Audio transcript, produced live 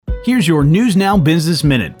Here's your News Now Business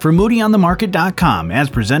Minute from MoodyOnTheMarket.com,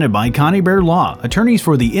 as presented by Connie Bear Law, attorneys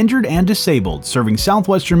for the injured and disabled, serving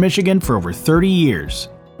Southwestern Michigan for over 30 years.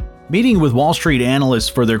 Meeting with Wall Street analysts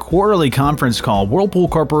for their quarterly conference call, Whirlpool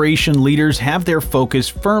Corporation leaders have their focus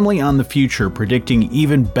firmly on the future, predicting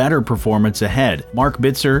even better performance ahead. Marc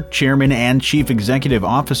Bitzer, Chairman and Chief Executive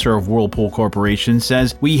Officer of Whirlpool Corporation,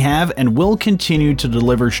 says, "We have and will continue to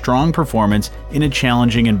deliver strong performance in a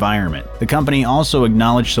challenging environment." The company also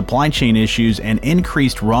acknowledged supply chain issues and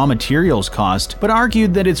increased raw materials cost, but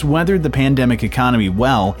argued that it's weathered the pandemic economy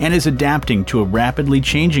well and is adapting to a rapidly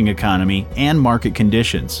changing economy and market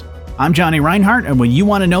conditions. I'm Johnny Reinhardt, and when you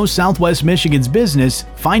want to know Southwest Michigan's business,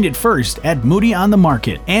 find it first at Moody on the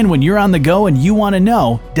Market. And when you're on the go and you want to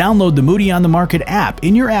know, download the Moody on the Market app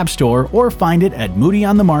in your app store or find it at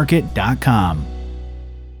MoodyOnTheMarket.com.